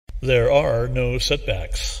There are no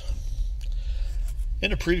setbacks.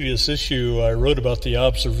 In a previous issue, I wrote about the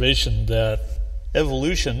observation that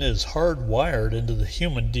evolution is hardwired into the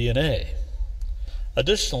human DNA.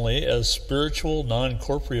 Additionally, as spiritual,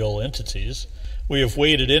 non-corporeal entities, we have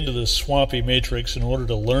waded into this swampy matrix in order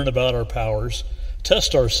to learn about our powers,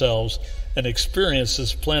 test ourselves, and experience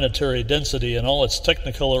this planetary density in all its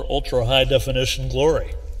technicolor, ultra-high-definition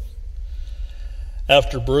glory.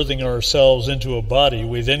 After birthing ourselves into a body,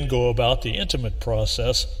 we then go about the intimate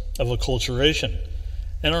process of acculturation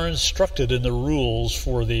and are instructed in the rules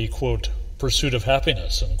for the, quote, pursuit of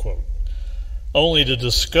happiness, unquote, only to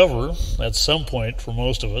discover, at some point for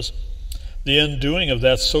most of us, the undoing of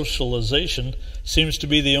that socialization seems to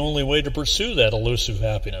be the only way to pursue that elusive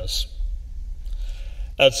happiness.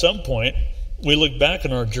 At some point, we look back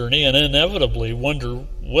on our journey and inevitably wonder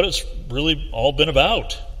what it's really all been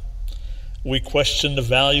about. We question the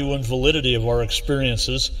value and validity of our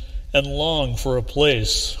experiences and long for a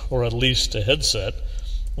place, or at least a headset,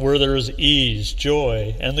 where there is ease,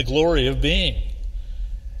 joy, and the glory of being.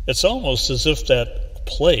 It's almost as if that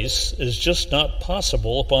place is just not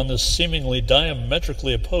possible upon this seemingly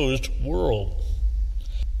diametrically opposed world.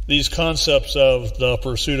 These concepts of the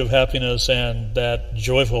pursuit of happiness and that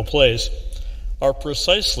joyful place are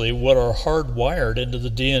precisely what are hardwired into the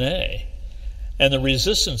DNA. And the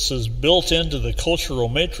resistances built into the cultural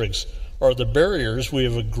matrix are the barriers we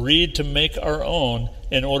have agreed to make our own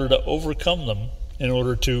in order to overcome them, in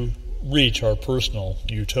order to reach our personal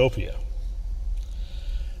utopia.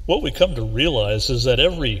 What we come to realize is that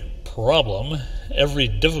every problem, every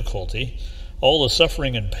difficulty, all the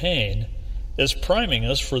suffering and pain is priming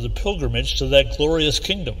us for the pilgrimage to that glorious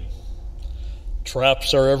kingdom.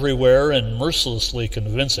 Traps are everywhere and mercilessly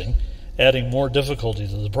convincing, adding more difficulty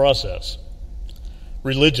to the process.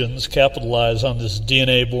 Religions capitalize on this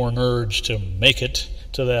DNA-born urge to make it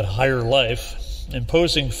to that higher life,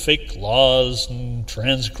 imposing fake laws and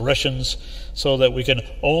transgressions so that we can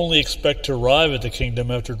only expect to arrive at the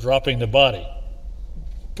kingdom after dropping the body.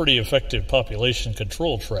 Pretty effective population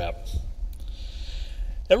control trap.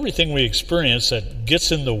 Everything we experience that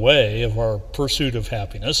gets in the way of our pursuit of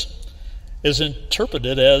happiness is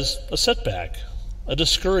interpreted as a setback, a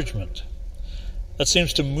discouragement. That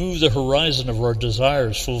seems to move the horizon of our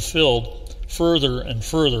desires fulfilled further and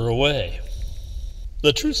further away.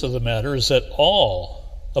 The truth of the matter is that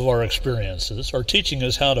all of our experiences are teaching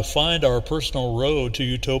us how to find our personal road to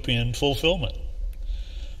utopian fulfillment.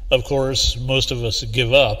 Of course, most of us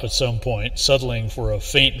give up at some point, settling for a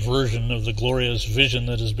faint version of the glorious vision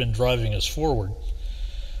that has been driving us forward.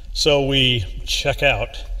 So we check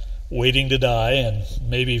out, waiting to die and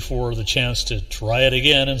maybe for the chance to try it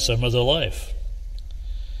again in some other life.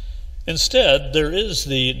 Instead, there is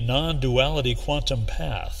the non-duality quantum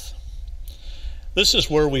path. This is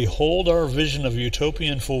where we hold our vision of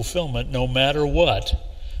utopian fulfillment no matter what,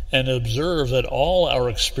 and observe that all our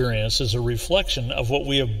experience is a reflection of what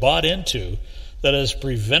we have bought into that has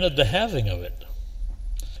prevented the having of it.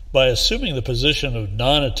 By assuming the position of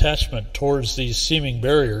non-attachment towards these seeming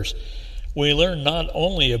barriers, we learn not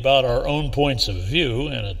only about our own points of view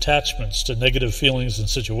and attachments to negative feelings and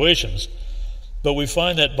situations, but we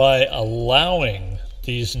find that by allowing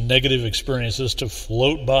these negative experiences to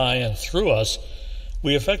float by and through us,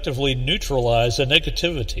 we effectively neutralize the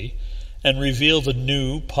negativity and reveal the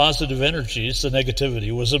new positive energies the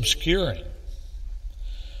negativity was obscuring.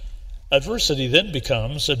 Adversity then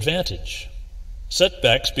becomes advantage.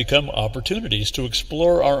 Setbacks become opportunities to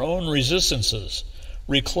explore our own resistances,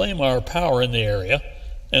 reclaim our power in the area,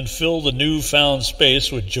 and fill the newfound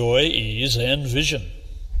space with joy, ease, and vision.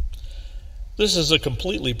 This is a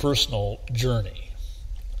completely personal journey.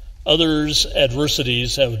 Others'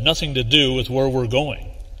 adversities have nothing to do with where we're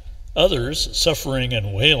going. Others' suffering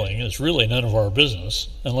and wailing is really none of our business,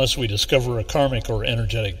 unless we discover a karmic or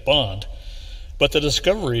energetic bond. But the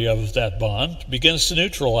discovery of that bond begins to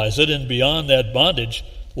neutralize it, and beyond that bondage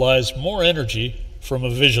lies more energy from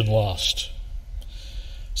a vision lost.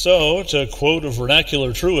 So, to quote a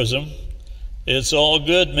vernacular truism, it's all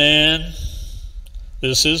good, man.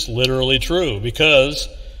 This is literally true, because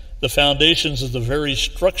the foundations of the very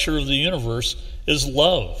structure of the universe is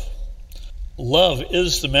love. Love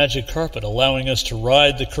is the magic carpet, allowing us to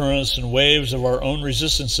ride the currents and waves of our own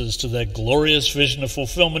resistances to that glorious vision of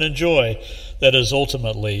fulfillment and joy that is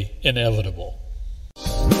ultimately inevitable.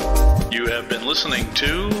 You have been listening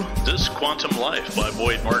to This Quantum Life by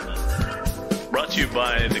Boyd Martin, brought to you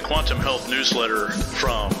by the Quantum Health Newsletter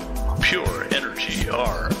from Pure Energy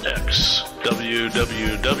RX,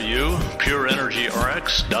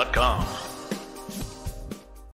 www.pureenergyrx.com.